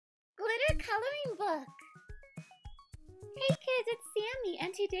coloring book. Hey kids, it's Sammy,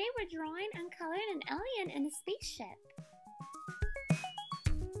 and today we're drawing and coloring an alien in a spaceship.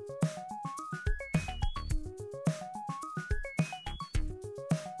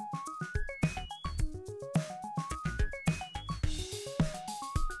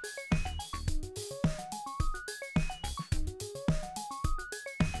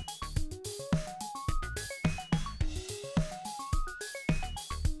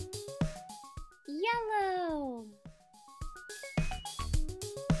 Yellow.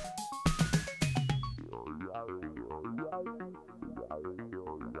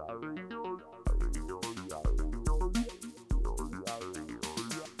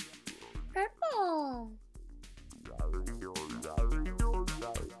 Purple.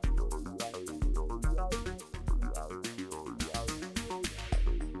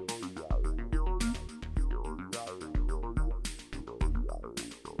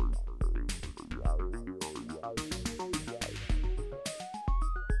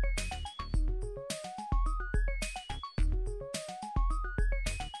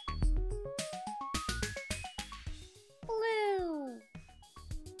 Blue.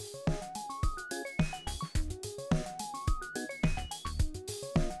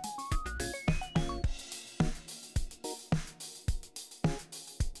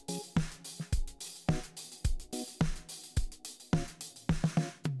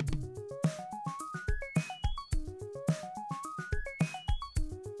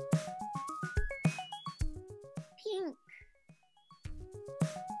 Pink.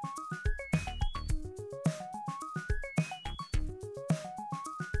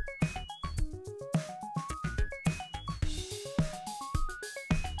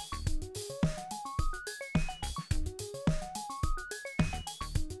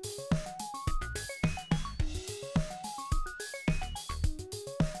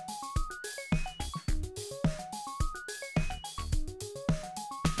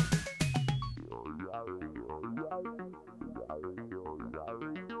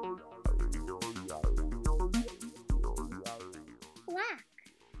 Black.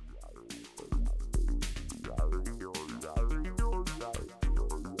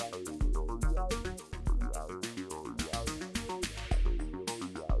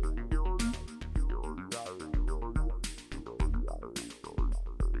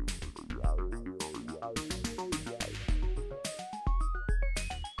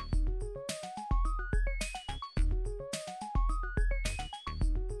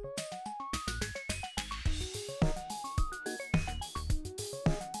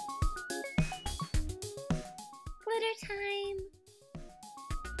 Glitter time.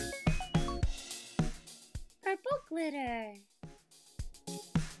 Purple glitter.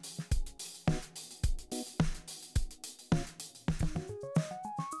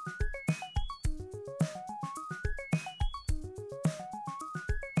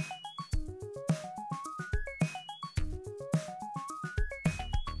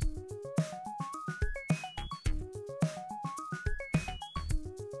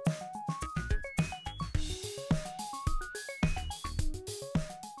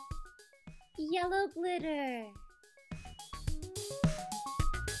 Yellow glitter.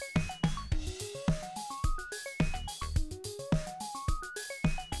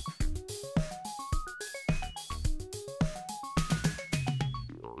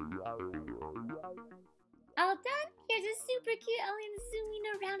 All done? Here's a super cute alien zooming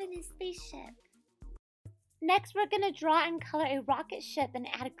around in his spaceship. Next, we're gonna draw and color a rocket ship and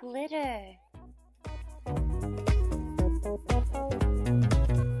add glitter.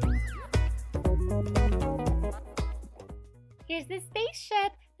 Here's the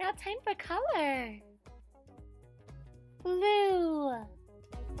spaceship. Now time for color. Blue.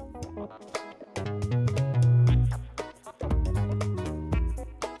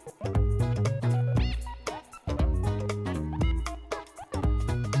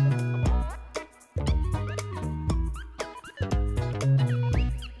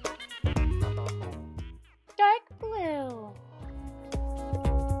 Dark blue.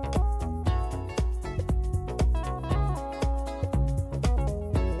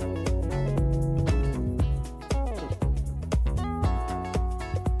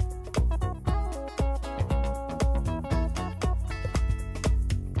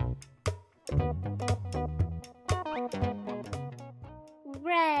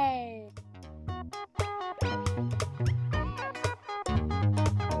 Red.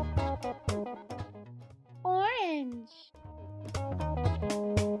 Orange.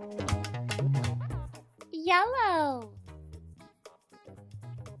 Yellow.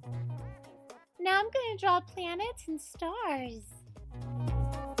 Now I'm going to draw planets and stars.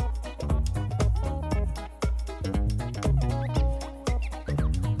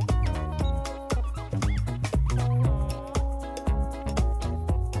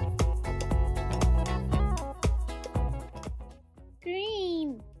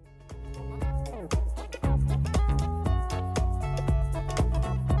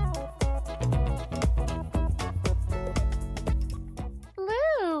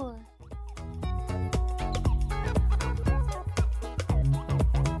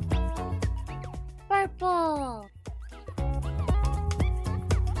 Purple.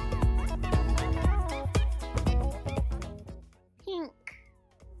 Pink.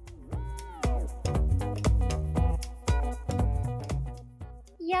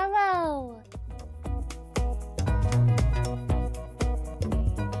 Yellow.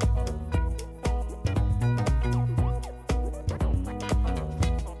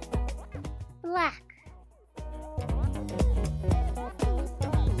 Black.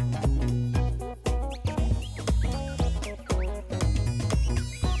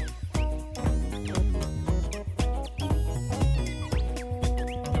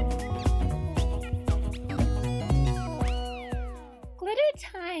 Glitter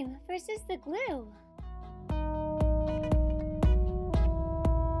time versus the glue.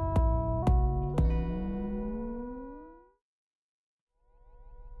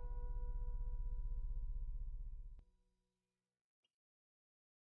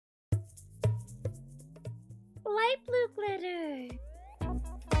 Light blue glitter.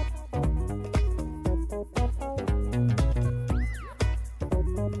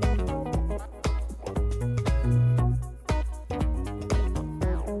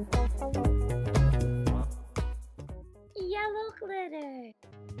 Yellow glitter.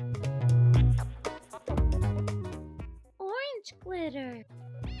 Orange glitter.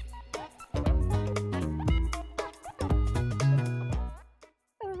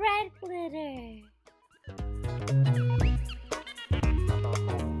 Red glitter.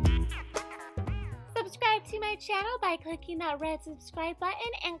 Subscribe to my channel by clicking that red subscribe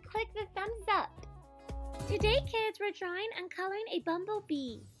button and click the thumbs up. Today, kids, we're drawing and coloring a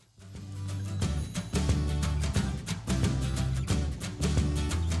bumblebee.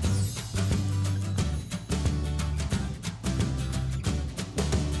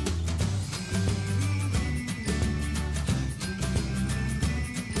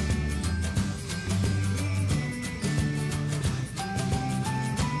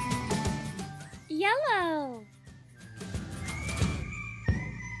 Yellow.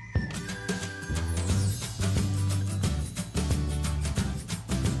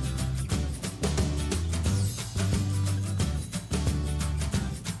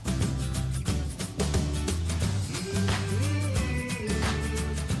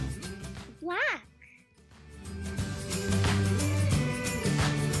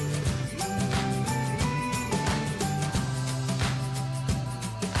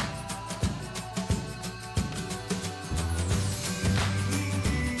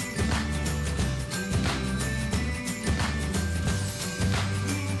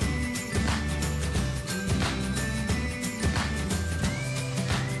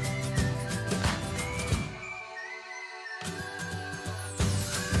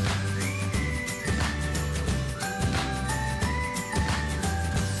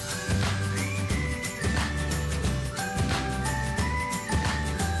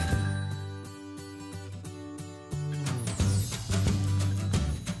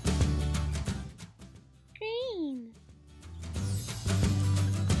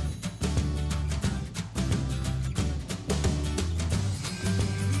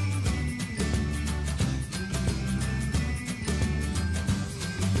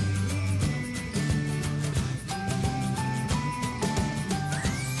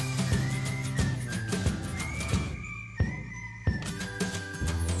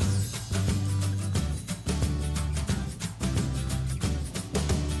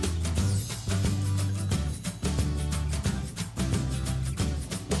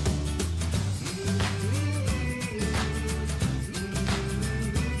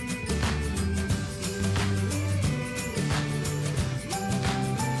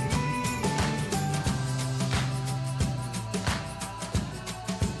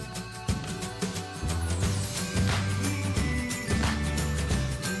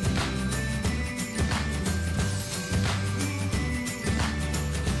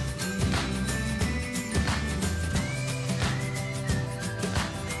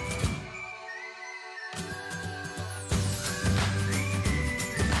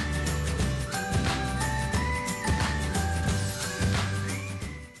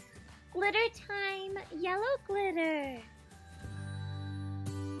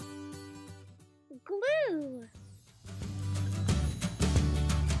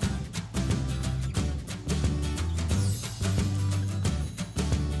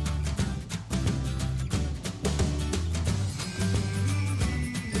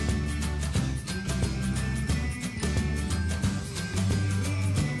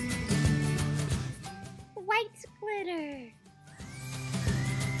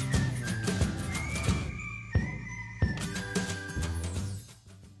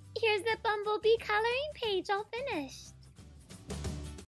 coloring page all finished.